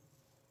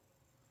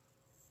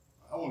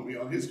 I want to be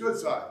on his good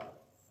side.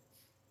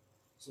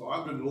 So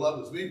I'm going to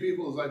love as many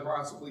people as I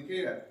possibly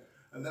can.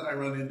 And then I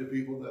run into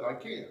people that I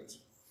can't.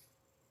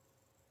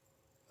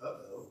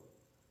 Uh-oh.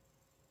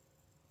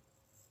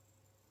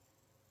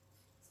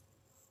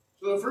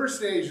 So the first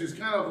stage is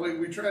kind of like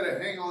we try to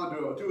hang on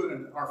to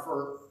it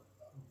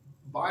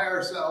by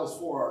ourselves,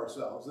 for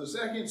ourselves. The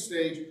second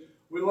stage,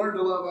 we learn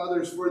to love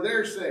others for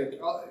their sake.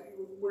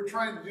 We're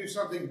trying to do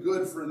something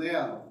good for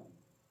them.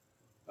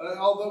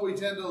 Although we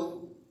tend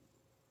to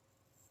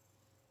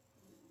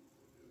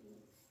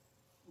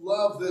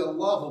love the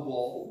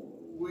lovable,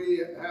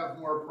 we have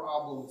more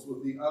problems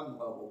with the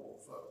unlovable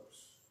folks.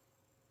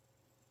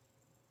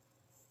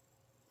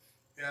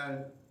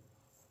 And,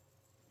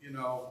 you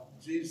know,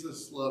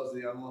 Jesus loves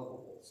the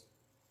unlovables.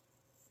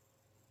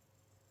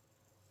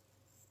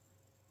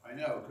 I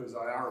know, because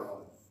I are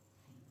one.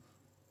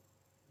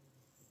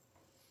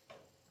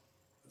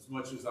 As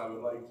much as I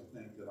would like to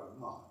think that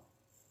I'm not.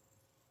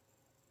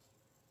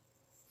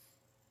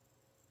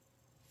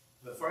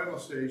 The final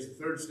stage, the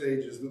third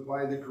stage, is that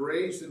by the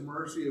grace and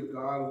mercy of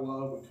God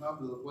alone, we come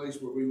to the place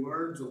where we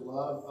learn to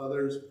love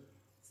others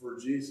for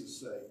Jesus'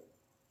 sake.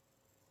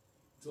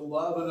 To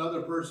love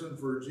another person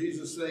for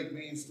Jesus' sake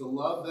means to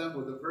love them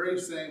with the very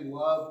same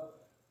love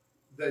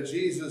that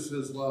Jesus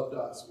has loved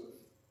us with.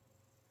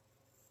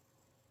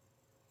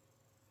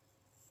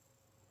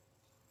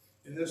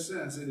 In this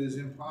sense, it is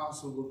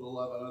impossible to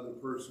love another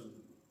person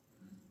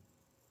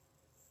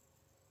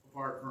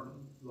apart from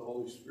the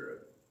Holy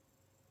Spirit.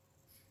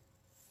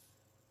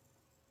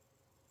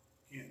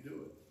 Can't do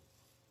it.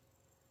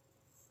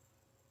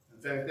 In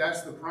fact,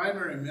 that's the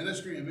primary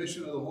ministry and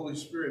mission of the Holy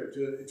Spirit,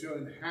 to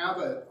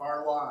inhabit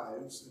our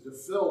lives and to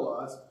fill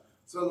us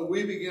so that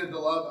we begin to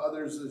love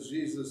others as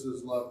Jesus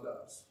has loved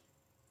us.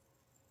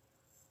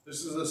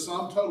 This is the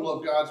sum total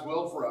of God's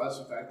will for us.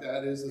 In fact,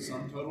 that is the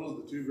sum total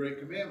of the 2 great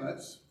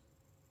commandments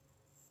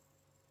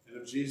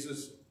and of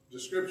Jesus'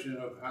 description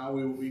of how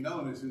we will be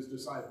known as his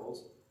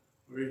disciples,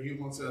 where he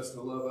wants us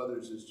to love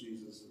others as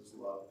Jesus has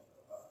loved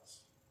us.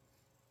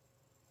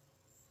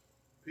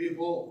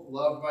 People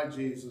loved by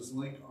Jesus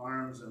link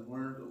arms and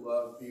learn to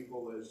love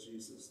people as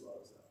Jesus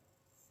loves them.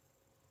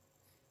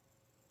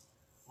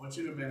 I want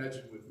you to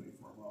imagine with me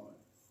for a moment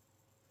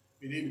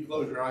If you need to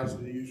close your eyes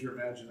and use your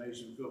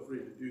imagination, feel free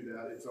to do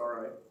that. It's all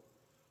right.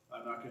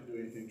 I'm not going to do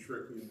anything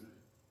tricky.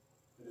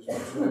 I just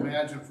want you to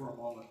imagine for a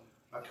moment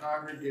a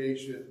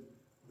congregation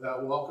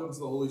that welcomes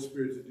the Holy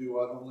Spirit to do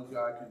what only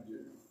God can do.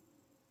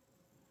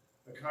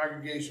 A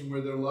congregation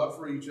where their love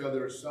for each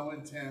other is so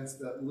intense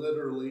that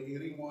literally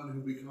anyone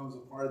who becomes a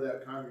part of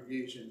that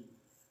congregation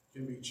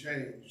can be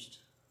changed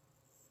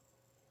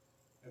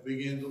and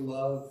begin to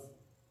love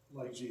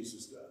like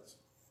Jesus does.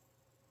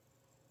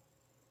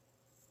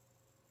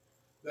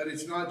 That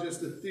it's not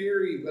just a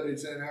theory, but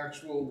it's an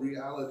actual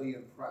reality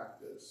and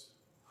practice.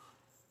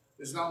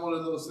 It's not one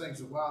of those things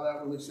that, wow,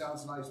 that really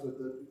sounds nice, but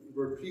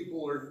where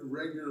people are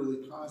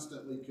regularly,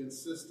 constantly,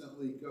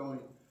 consistently going,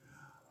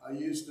 I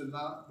used to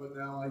not, but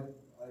now I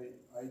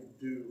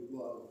do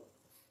love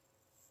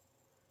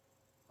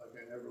like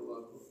I never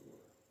loved before.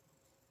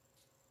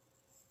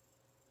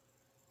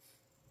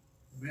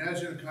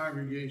 Imagine a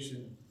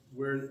congregation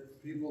where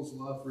people's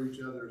love for each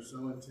other is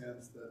so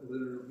intense that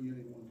literally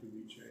anyone can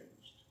be changed.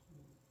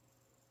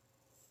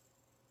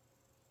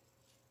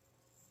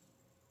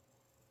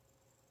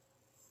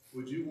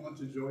 Would you want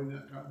to join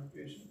that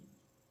congregation?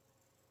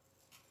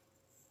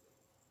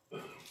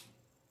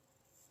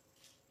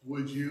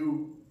 Would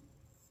you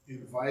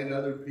invite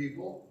other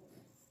people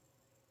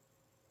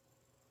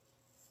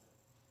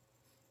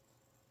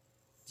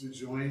to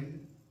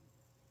join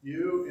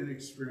you in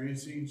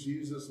experiencing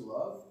Jesus'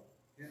 love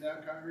in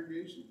that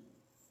congregation?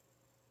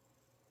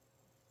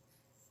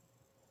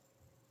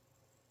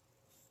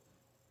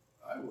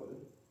 I would.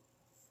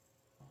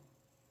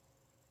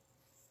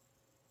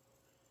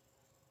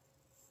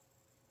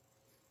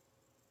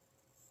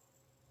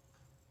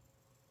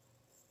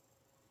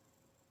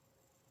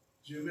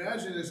 Do you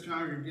imagine this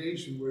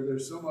congregation where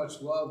there's so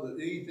much love that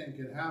anything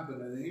can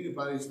happen and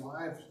anybody's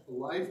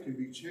life can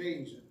be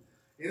changed and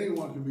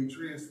anyone can be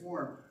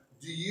transformed?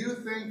 Do you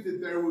think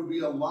that there would be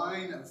a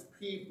line of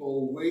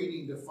people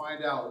waiting to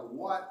find out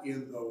what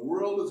in the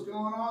world is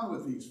going on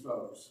with these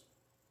folks?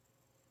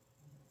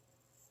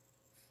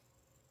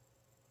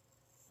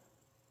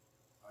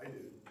 I do.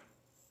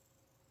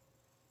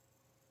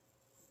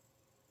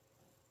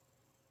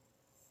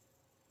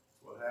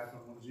 It's what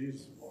happened when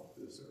Jesus walked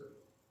this earth.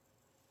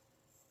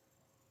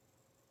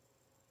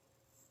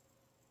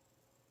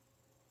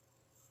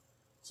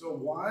 So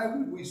why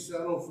would we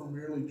settle for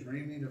merely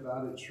dreaming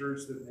about a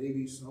church that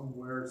maybe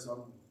somewhere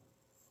some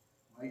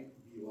might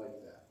be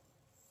like that?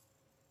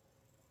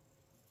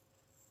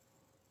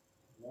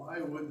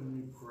 Why wouldn't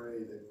we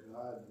pray that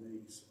God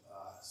makes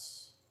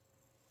us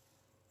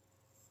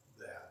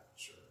that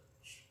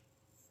church?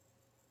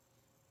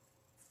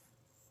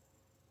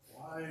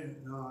 Why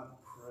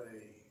not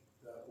pray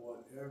that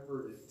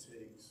whatever it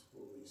takes,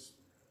 Holy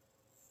Spirit,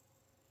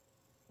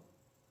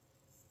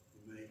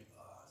 to make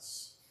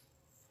us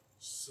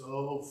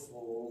so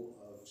full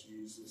of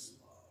Jesus'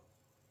 love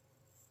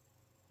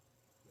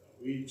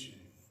that we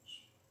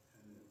change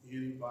and that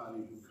anybody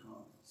who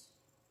comes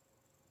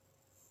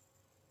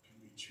can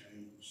be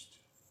changed,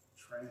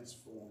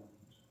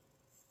 transformed,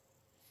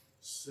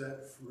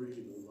 set free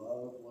to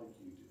love like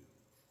you do.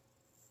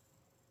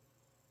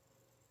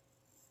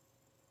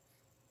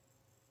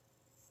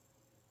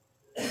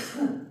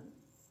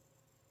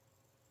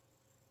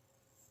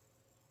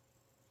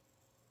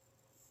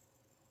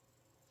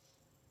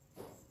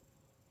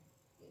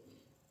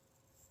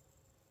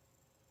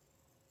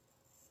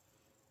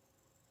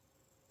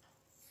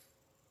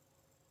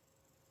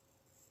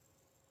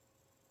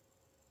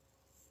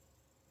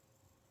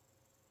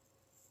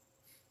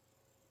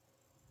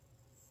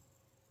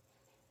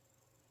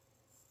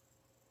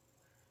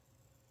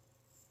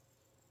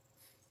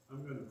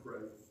 I'm going to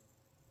pray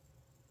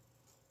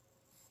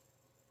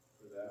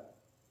for that.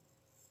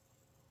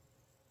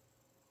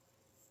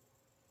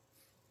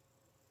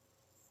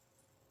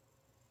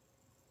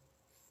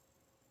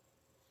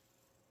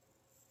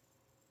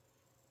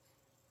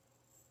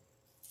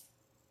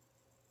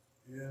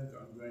 And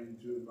I'm going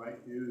to invite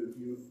you,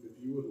 if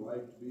you would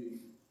like to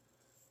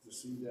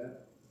see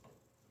that,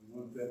 you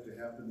want that to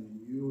happen in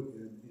you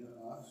and in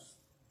us,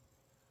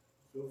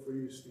 feel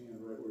free to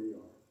stand right where you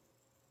are.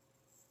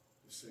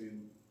 Just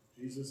saying,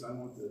 Jesus, I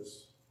want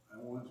this. I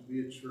want to be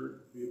a church,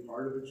 be a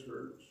part of a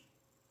church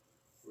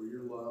where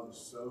your love is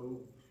so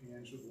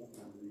tangible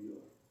and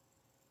real.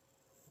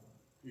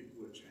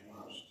 People are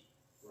changed,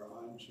 where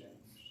I'm changed.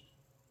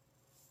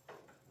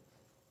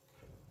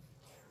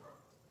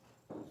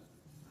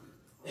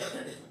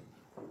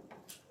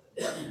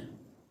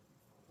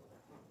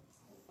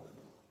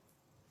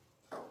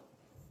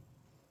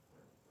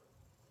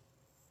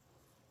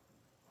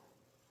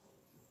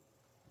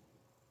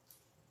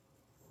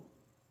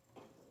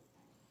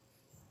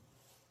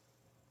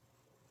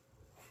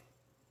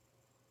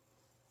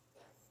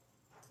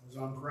 As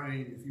I'm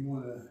praying, if you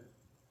want to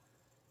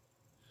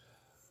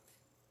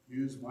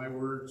use my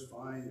words,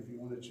 fine. If you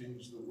want to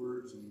change the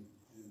words and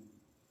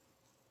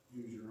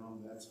use your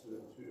own, that's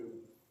good too.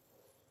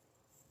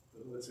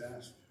 But let's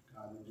ask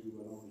God to do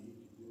what only He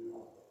can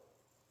do.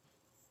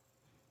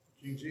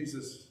 King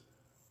Jesus,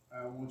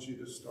 I want you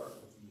to start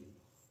with me.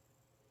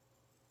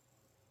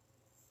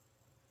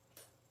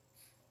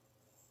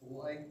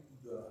 light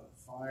the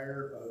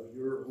fire of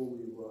your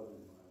holy love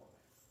in my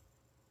life.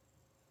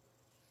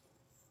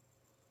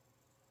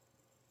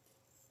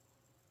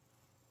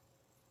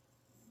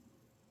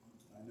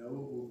 I know it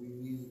will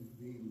be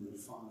being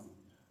refined,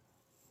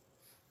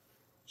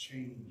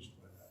 changed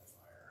by that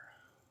fire.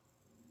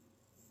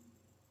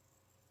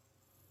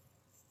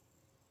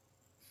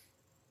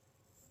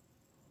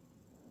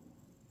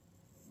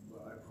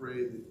 But I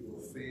pray that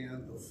you'll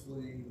fan the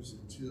flames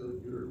until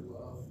your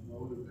love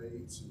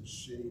motivates and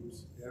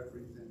shapes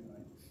everything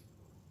I do.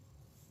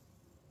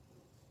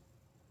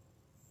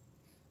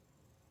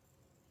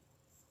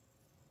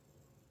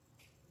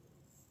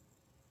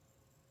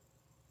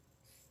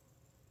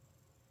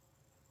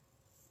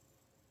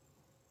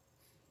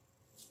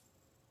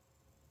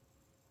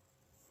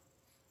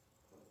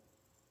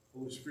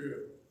 Holy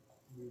Spirit,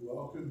 we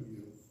welcome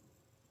you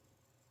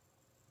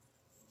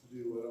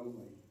to do what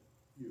only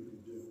you can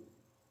do.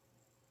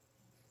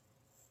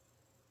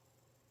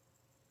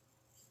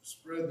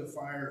 Spread the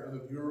fire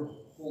of your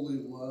holy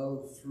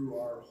love through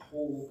our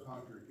whole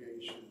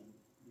congregation.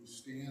 We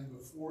stand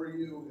before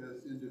you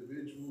as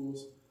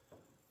individuals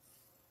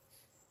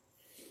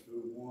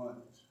who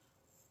want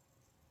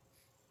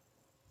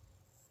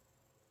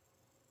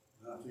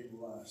nothing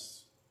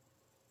less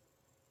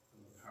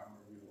than the power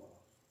of your love.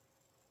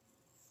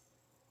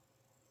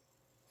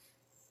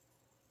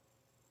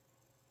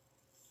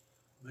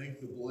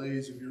 Make the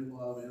blaze of your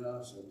love in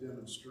us a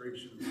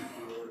demonstration of your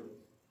glory.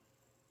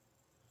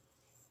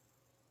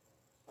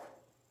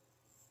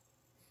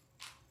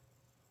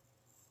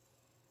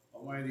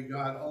 Almighty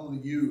God, only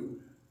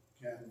you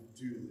can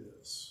do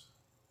this.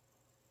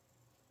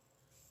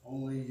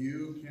 Only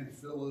you can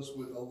fill us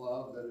with a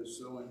love that is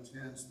so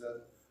intense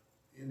that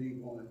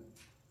anyone,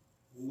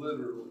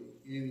 literally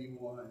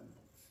anyone,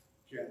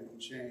 can be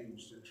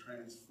changed and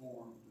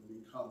transformed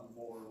and become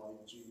more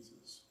like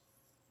Jesus.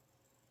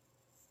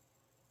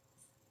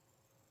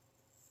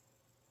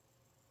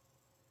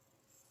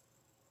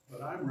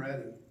 But I'm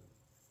ready.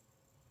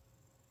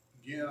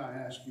 Again, I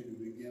ask you to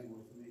begin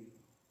with me.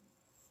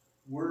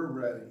 We're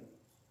ready.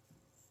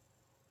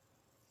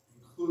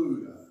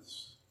 Include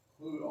us.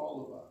 Include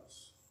all of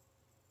us.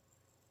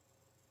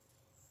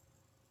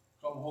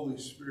 Come, Holy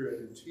Spirit,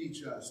 and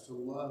teach us to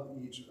love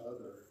each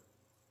other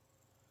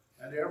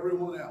and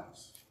everyone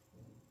else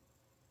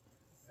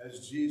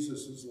as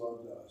Jesus has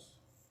loved us.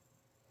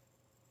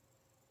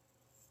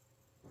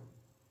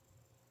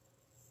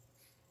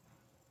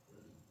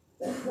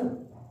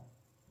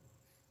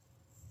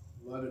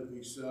 Let it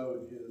be so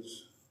in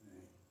his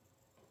name.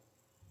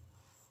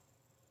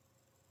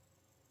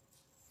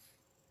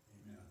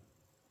 Amen.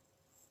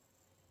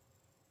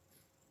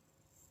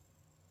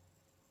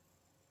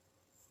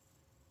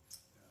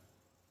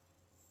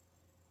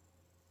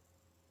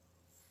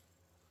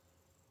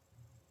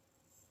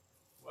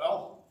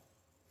 Well,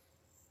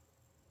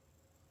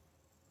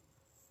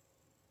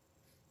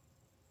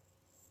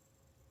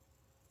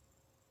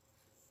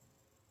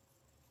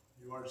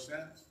 you are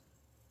sent.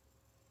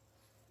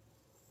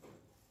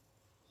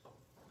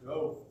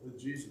 Go with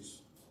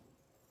Jesus.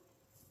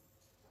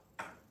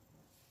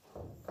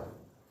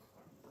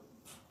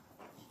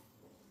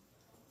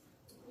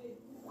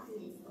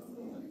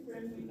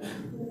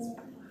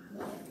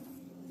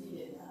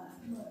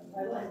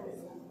 I like it.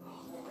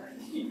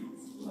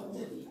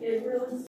 It really